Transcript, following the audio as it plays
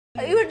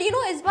You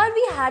know, इस बार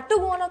we had to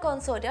go on a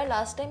concert यार.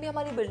 Last time भी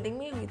हमारी building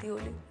में ही हुई थी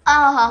होली.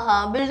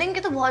 हाँ. Building की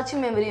तो बहुत अच्छी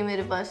memory है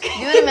मेरे पास. Do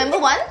you remember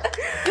one?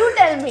 You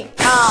tell me.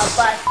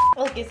 But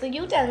okay, so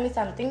you tell me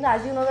something.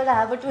 As you know that I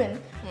have a twin.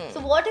 So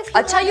what if you?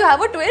 अच्छा, you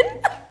have a twin?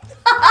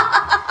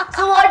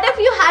 So what if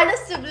you had a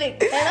sibling,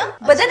 है ना?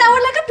 But then I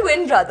would like a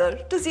twin brother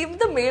to see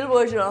the male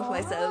version of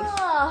myself.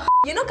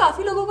 You know,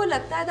 काफी लोगों को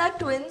लगता है that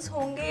twins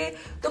होंगे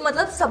तो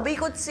मतलब सभी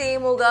कुछ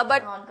same होगा,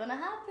 but not gonna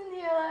happen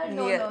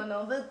here.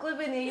 No, बिल्कुल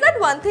भी नहीं. That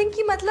one thing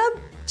कि मतलब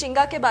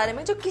चिंगा के बारे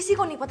में जो किसी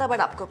को नहीं पता but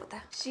आपको पता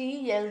है. She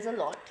yells a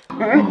lot.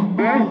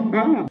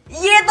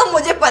 ये तो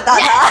मुझे पता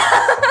था.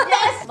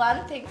 Yes,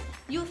 one thing.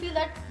 You feel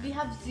that we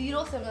have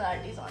zero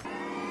similarities on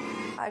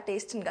our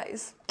taste in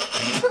guys.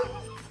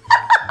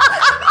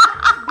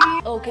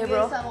 Okay,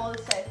 bro. I'm all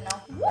set now.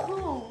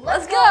 Woohoo!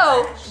 Let's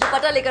go.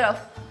 दुपट्टा लेकर आओ.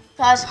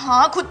 काश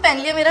हाँ खुद पहन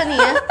लिया मेरा नहीं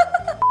है.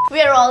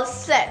 We are all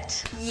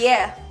set.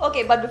 Yeah.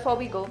 Okay, but before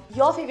we go,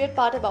 your favorite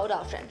part about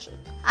our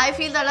friendship? I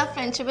feel that our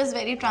friendship is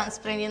very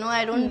transparent. You know,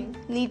 I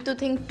don't need to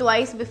think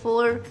twice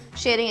before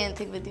sharing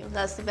anything with you.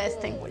 That's the best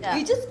thing. Yeah.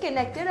 We just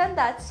connected, and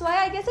that's why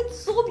I guess it's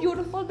so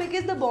beautiful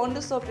because the bond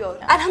is so pure.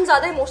 And हम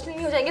ज़्यादा emotional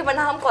नहीं हो जाएंगे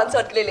वरना हम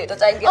concert के लिए late हो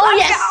जाएंगे. Oh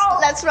yes,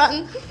 let's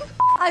run.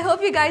 I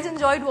hope you guys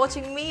enjoyed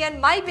watching me and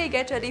my bae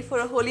get ready for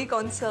a holy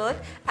concert.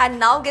 And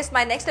now guess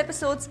my next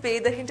episode's bae.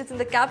 The hint is in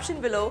the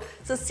caption below.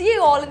 So see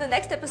you all in the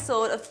next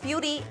episode of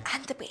Beauty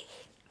and the Bae.